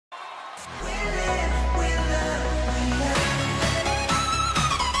What's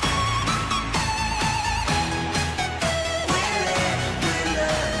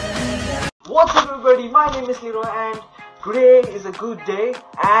up everybody, my name is Leroy and today is a good day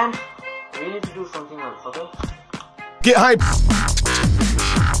and we need to do something else, okay? Get hype!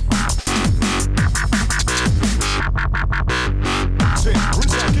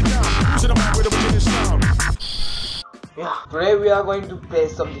 Yeah, today we are going to play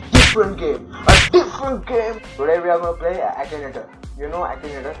something different game. A different game! Today we are going to play Akinator. You know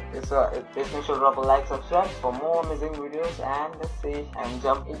Akinator? Please make sure to drop a like, subscribe for more amazing videos and let's see and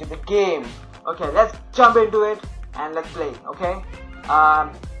jump into the game. Okay, let's jump into it and let's play, okay?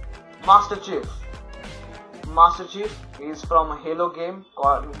 Master Chief. Master Chief is from a Halo game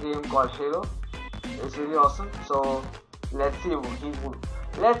called Halo. It's really awesome. So let's see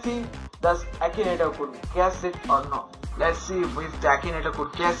does Akinator could guess it or not. Let's see if the Akinator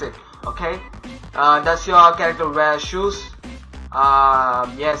could guess it. Okay. Does your character wear shoes?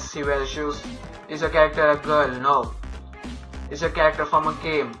 Yes, he wears shoes. Is your character a girl? No. Is your character from a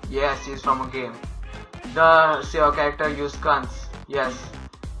game? Yes, he's from a game. Does your character use guns? Yes.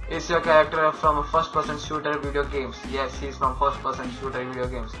 Is your character from a first-person shooter video games? Yes, he's from first-person shooter video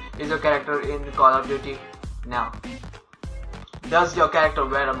games. Is your character in Call of Duty? No. Does your character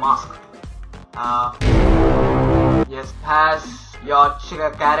wear a mask? Yes. Has your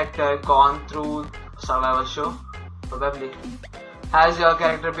character gone through survival show? Probably. Has your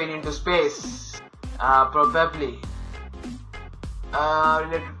character been into space? Probably.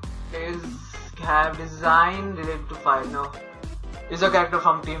 Have design related to fire? No. Is your character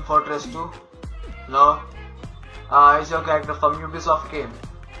from Team Fortress 2? No. Is your character from Ubisoft game?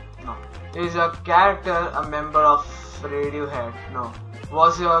 No. Is your character a member of Radiohead? No.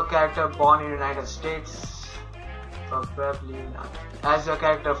 Was your character born in United States? Probably not. Has your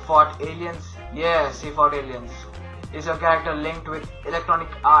character fought aliens? Yes, he fought aliens. Is your character linked with Electronic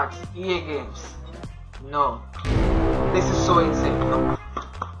Arts, EA games? No. This is so insane. No.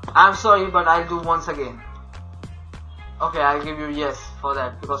 I'm sorry, but I'll do once again. Okay, I'll give you yes for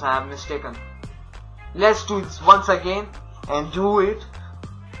that because I have mistaken. Let's do this once again and do it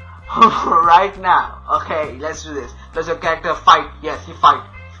right now. Okay, let's do this. Does your character fight? Yes, he fight.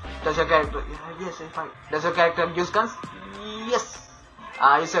 Does your character? Yes, he fight. Does your character use guns? Yes.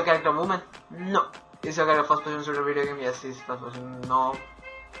 Is your character woman? No. Is your character first person shooter video game? Yes, he's first person. No.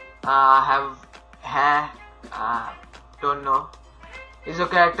 Have hair? Don't know. Is your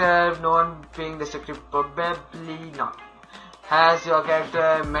character known being destructive? Probably not. Has your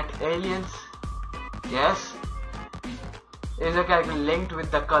character met aliens? Yes. Is your character linked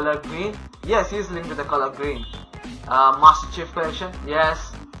with the color green? Yes, he is linked with the color green. Master Chief collection?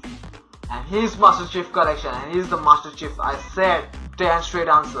 Yes. And he's Master Chief collection and he's the Master Chief. I said damn straight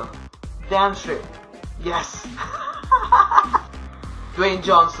answer. Damn straight. Yes. Dwayne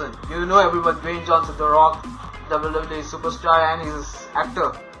Johnson. You know everyone. Dwayne Johnson, The Rock, WWE superstar, and he's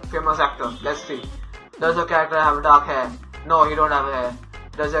actor, famous actor. Let's see. Does your character have dark hair? No, he don't have hair.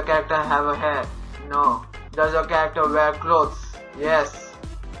 Does your character have a hair? No. Does your character wear clothes? Yes.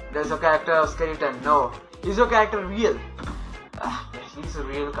 Does your character a skeleton? No. Is your character real? Yes, he's a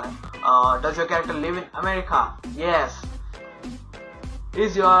real guy. Does your character live in America? Yes.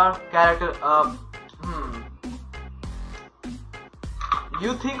 Is your character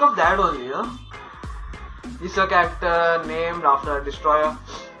You think of that only, huh? Is your character named after a destroyer?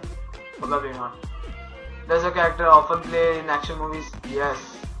 Probably not. Does your character often play in action movies?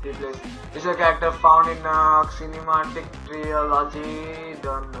 Yes, he plays. Is your character found in a cinematic trilogy?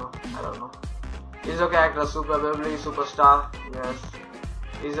 Don't know. I don't know. Is your character probably superstar? Yes.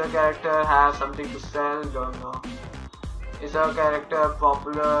 Is your character have something to sell? Don't know. Is your character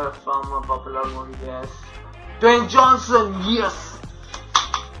popular from a popular movie? Yes. Dwayne Johnson, yes!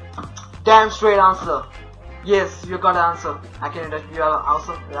 Damn straight answer. Yes, you got the answer. Akinator, you are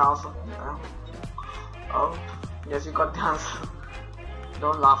awesome. You are awesome. Oh, yes, you got the answer.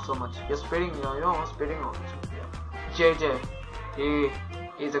 Don't laugh so much. You're spitting, you know, spitting on it. Yeah. JJ, he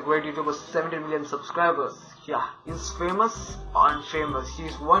is a great YouTuber, 17 million subscribers. Yeah, he's famous or unfamous.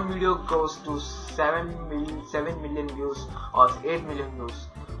 His one video goes to 7 million views or 8 million views,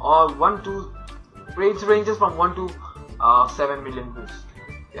 or ranges from 1 to 7 million views.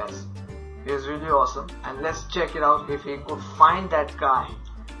 Yes. Is really awesome, and let's check it out if he could find that guy.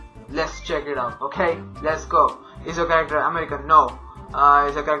 Let's check it out. Okay, let's go. Is your character American? No.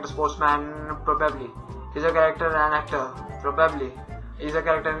 Is your character sportsman? Probably. Is your character an actor? Probably. Is your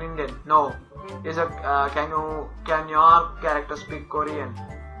character an Indian? No. Is a can your character speak Korean?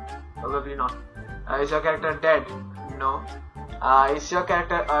 Probably not. Is your character dead? No. Is your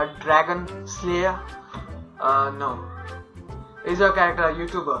character a dragon slayer? No. Is your character a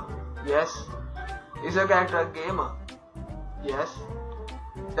YouTuber? Yes. Is your character a gamer? Yes.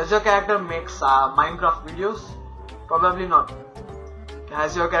 Does your character make Minecraft videos? Probably not.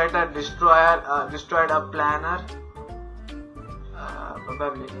 Has your character destroyed a planner?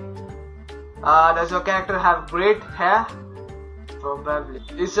 Probably. Does your character have great hair? Probably.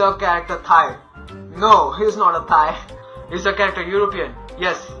 Is your character Thai? No, he's not a Thai. Is your character European?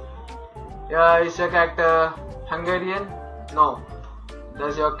 Yes. Is your character Hungarian? No.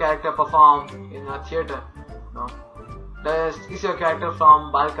 Does your character perform in a theater? No. Is your character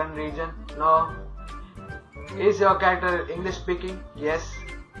from Balkan region? No. Is your character English speaking? Yes.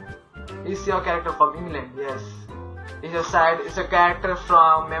 Is your character from England? Yes. Is your character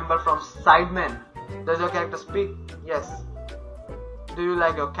member from Sidemen? Does your character speak? Yes. Do you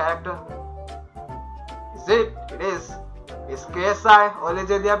like your character? Is it? It is. Is KSI? Ole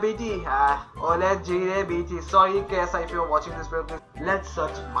Jedia BT. Ole Jire BT. Sorry KSI if you're watching this video. Let's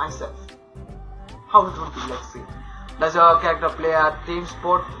search myself. How it would be? Let's see. Does your character play a team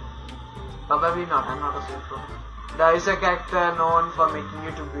sport? Probably not. I'm not a team sport. Is your character known for making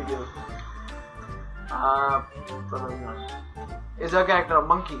YouTube videos? Probably not. Is your character a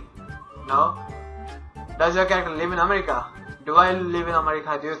monkey? No. Does your character live in America? Do I live in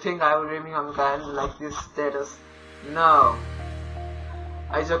America? Do you think I will live in America and like this status? No.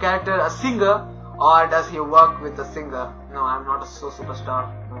 Is your character a singer or does he work with a singer? No, I'm not a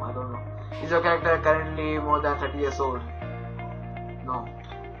superstar. No, I don't know. Is your character currently more than 30 years old? No.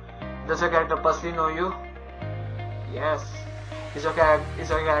 Does your character personally know you? Yes. Is your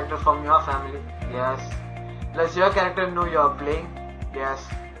character from your family? Yes. Does your character know you are playing? Yes.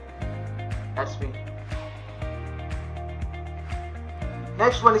 That's me.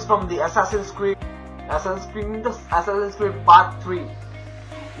 Next one is from the Assassin's Creed Part 3.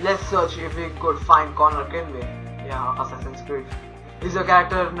 Let's search if we could find Connor Kenway. Yeah, of Assassin's Creed. Is your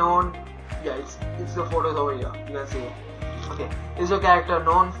character known? Yeah, it's the photos over here. You can see it. Okay. Is your character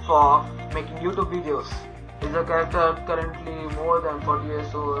known for making YouTube videos? Is your character currently more than 40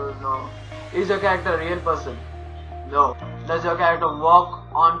 years old? No. Is your character a real person? No. Does your character walk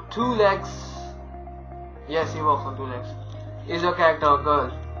on 2 legs? Yes, he walks on 2 legs. Is your character a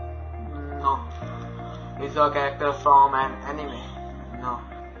girl? No. Is your character from an anime? No.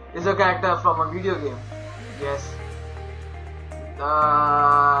 Is your character from a video game? Yes.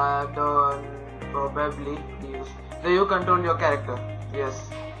 Probably use. Do you control your character? Yes.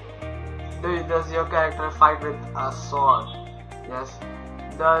 Does your character fight with a sword? Yes.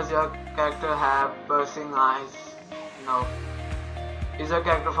 Does your character have piercing eyes? No. Is your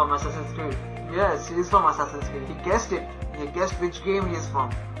character from Assassin's Creed? Yes, he is from Assassin's Creed. He guessed it. He guessed which game he is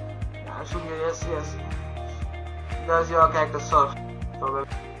from. Should be yes. Does your character surf? Probably.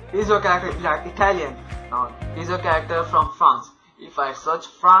 Is your character Italian? No. Is your character from France? If I search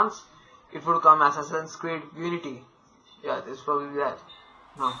France, it would come Assassin's Creed Unity. Yeah, it's probably that.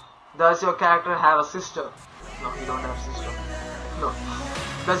 No. Does your character have a sister? No, he don't have a sister. No.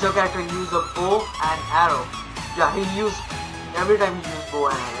 Does your character use a bow and arrow? Yeah, every time he used bow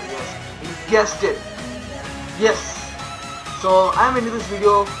and arrow. Yes. He guessed it. Yes. So I'm into this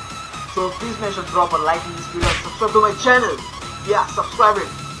video. So please make sure to drop a like in this video and subscribe to my channel. Yeah, subscribe it.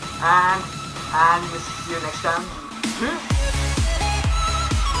 And we'll see you next time.